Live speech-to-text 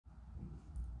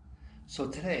So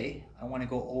today I want to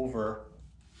go over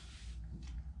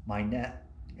my net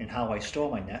and how I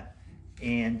store my net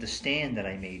and the stand that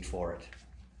I made for it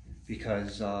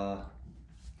because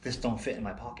this don't fit in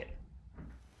my pocket.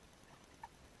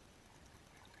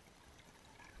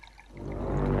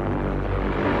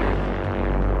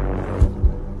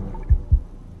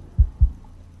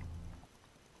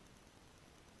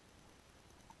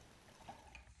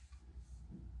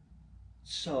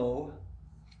 So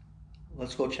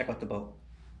let's go check out the boat.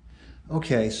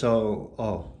 Okay, so,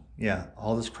 oh yeah,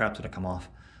 all this crap's gonna come off.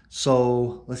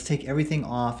 So let's take everything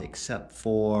off except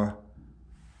for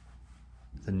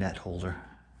the net holder.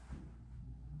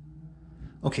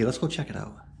 Okay, let's go check it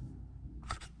out.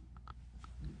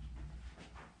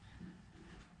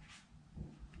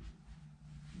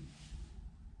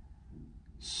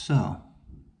 So,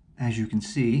 as you can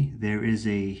see, there is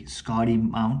a Scotty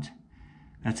mount.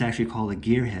 That's actually called a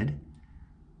gear head,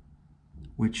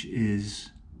 which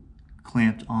is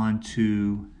clamped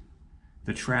onto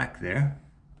the track there.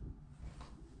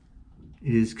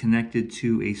 It is connected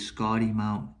to a Scotty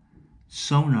mount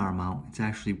sonar mount. It's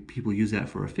actually, people use that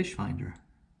for a fish finder.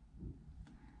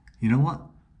 You know what?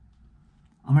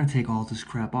 I'm gonna take all this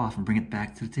crap off and bring it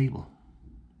back to the table.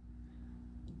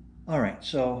 All right,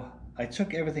 so I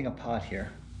took everything apart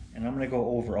here and I'm gonna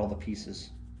go over all the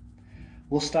pieces.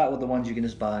 We'll start with the ones you can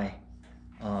just buy.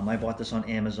 I bought this on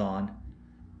Amazon.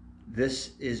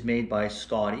 This is made by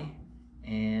Scotty,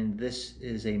 and this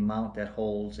is a mount that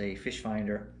holds a fish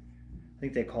finder. I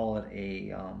think they call it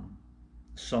a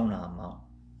sonar mount.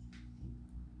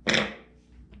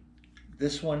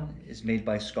 This one is made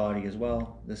by Scotty as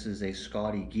well. This is a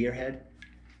Scotty gearhead,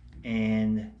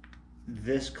 and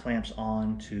this clamps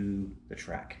on to the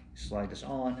track. Slide this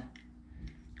on,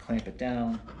 clamp it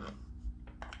down.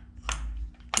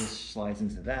 This slides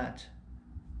into that.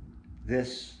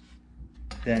 This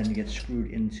then gets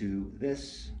screwed into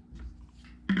this.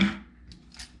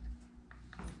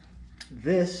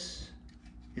 This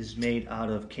is made out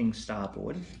of King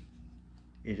starboard.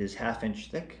 It is 1/2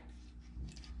 inch thick.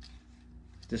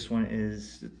 This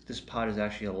part is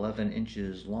actually 11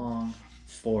 inches long,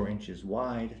 4 inches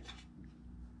wide.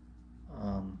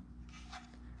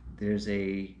 There's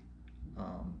a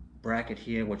bracket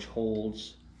here which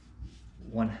holds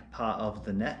one part of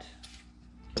the net.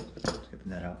 Let's get the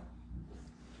net out.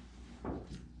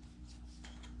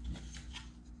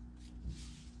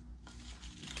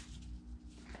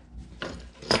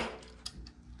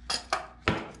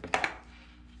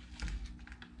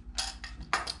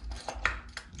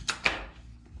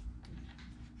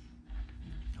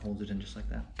 Holds it in just like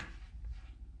that.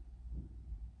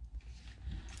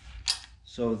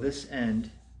 So this end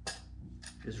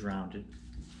is rounded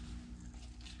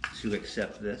to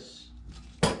accept this.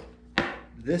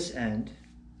 This end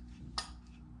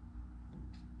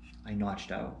I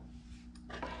notched out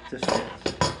to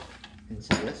fit into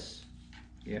this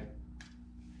here.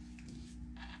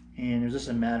 And it was just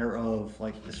a matter of,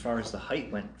 like, as far as the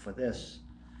height went for this,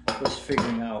 was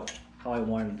figuring out how I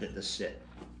wanted it to sit.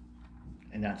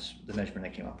 And that's the measurement I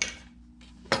came up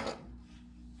with.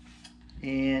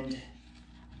 And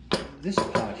this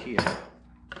part here,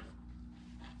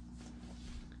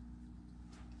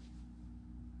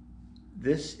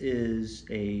 this is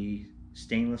a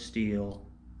stainless steel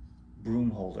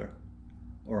broom holder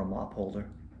or a mop holder.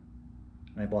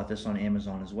 And I bought this on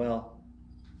Amazon as well.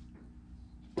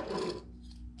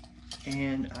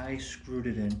 And I screwed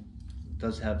it in. It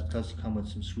does come with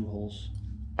some screw holes.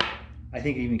 I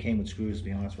think it even came with screws, to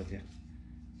be honest with you.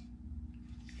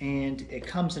 And it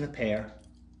comes in a pair.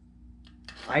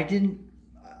 I didn't,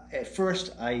 at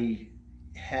first I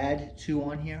had 2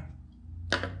 on here,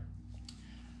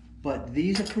 but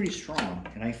these are pretty strong.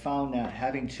 And I found that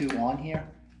having 2 on here,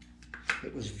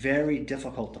 it was very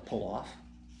difficult to pull off.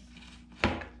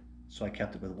 So I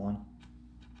kept it with 1.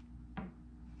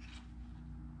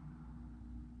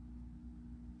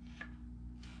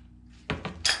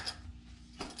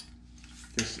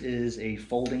 This is a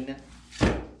folding net.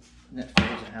 Net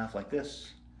folds in half like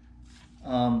this.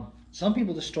 Some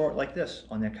people just store it like this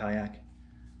on their kayak.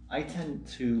 I tend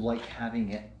to like having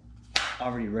it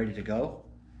already ready to go.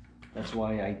 That's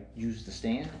why I use the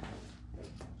stand.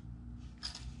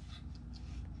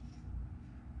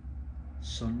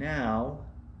 So now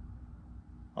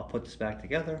I'll put this back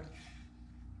together.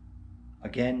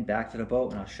 Again, back to the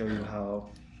boat, and I'll show you how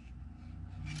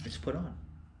it's put on.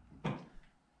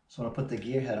 So I'll put the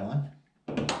gear head on.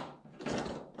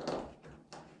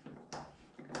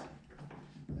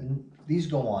 And these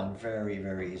go on very,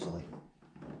 very easily.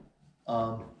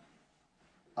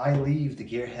 I leave the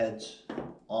gear heads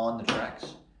on the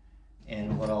tracks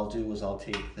And what I'll do is I'll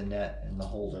take the net and the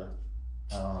holder,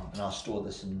 and I'll store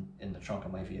this in the trunk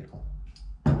of my vehicle.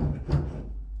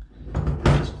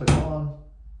 Just click on,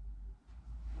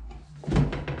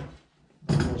 it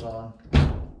goes on.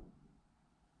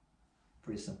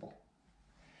 Pretty simple.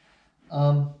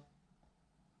 I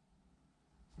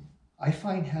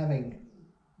find having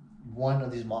one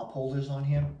of these mop holders on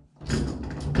here,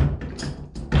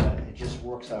 it just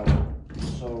works out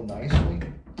so nicely,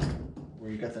 where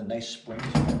you got the nice springs,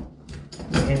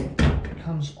 and it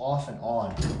comes off and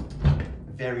on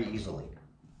very easily.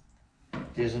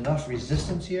 There's enough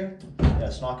resistance here that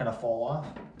it's not going to fall off,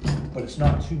 but it's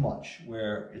not too much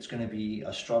where it's going to be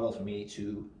a struggle for me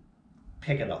to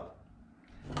pick it up.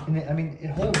 And I mean,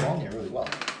 it holds on there really well.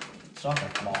 It's not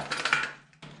going to come off.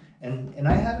 And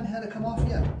I haven't had it come off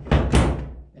yet.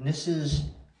 And this is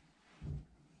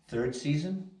third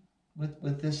season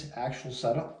with this actual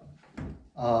setup.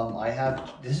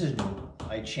 This is new.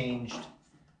 I changed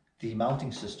the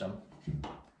mounting system,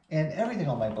 and everything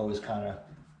on my boat is kind of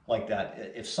like that.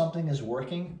 If something is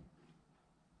working,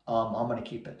 I'm going to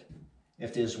keep it.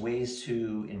 If there's ways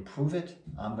to improve it,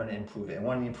 I'm going to improve it. And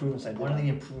one of the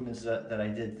improvements that I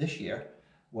did this year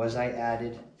was I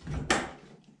added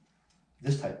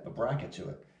this type of bracket to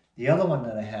it. The other one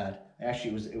that I had,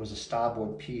 actually it was a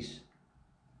starboard piece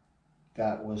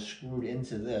that was screwed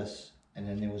into this, and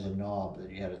then there was a knob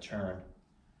that you had to turn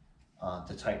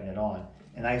to tighten it on.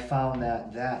 And I found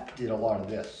that did a lot of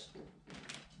this.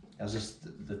 That was just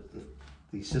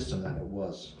the system that it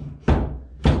was.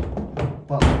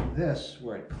 But like this,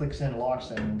 where it clicks in, locks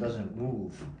in, and doesn't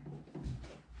move,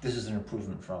 this is an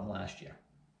improvement from last year.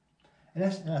 And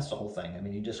that's the whole thing. I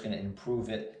mean, you're just going to improve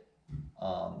it,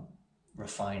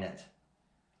 refine it.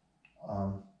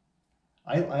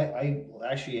 I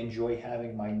actually enjoy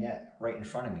having my net right in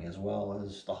front of me, as well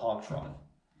as the hog trot,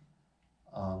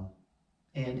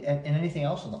 and anything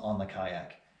else on the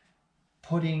kayak.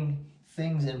 Putting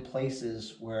things in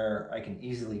places where I can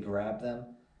easily grab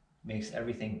them makes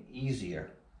everything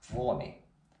easier for me.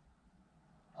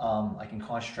 I can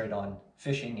concentrate on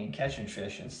fishing and catching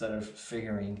fish instead of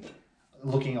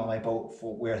looking on my boat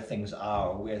for where things are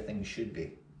or where things should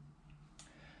be.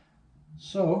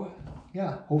 So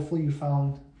yeah, hopefully you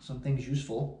found some things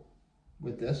useful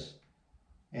with this,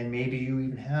 and maybe you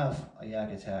even have a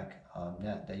Yakattack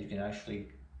net that you can actually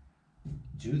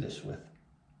do this with.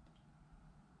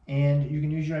 And you can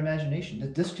use your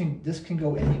imagination. This can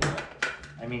go anywhere.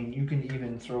 I mean, you can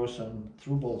even throw some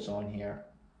through bolts on here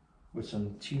with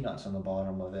some T-nuts on the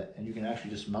bottom of it, and you can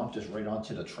actually just mount this right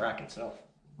onto the track itself.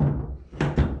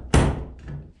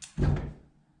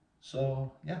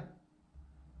 So yeah,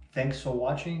 thanks for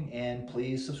watching, and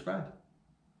please subscribe.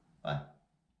 Bye.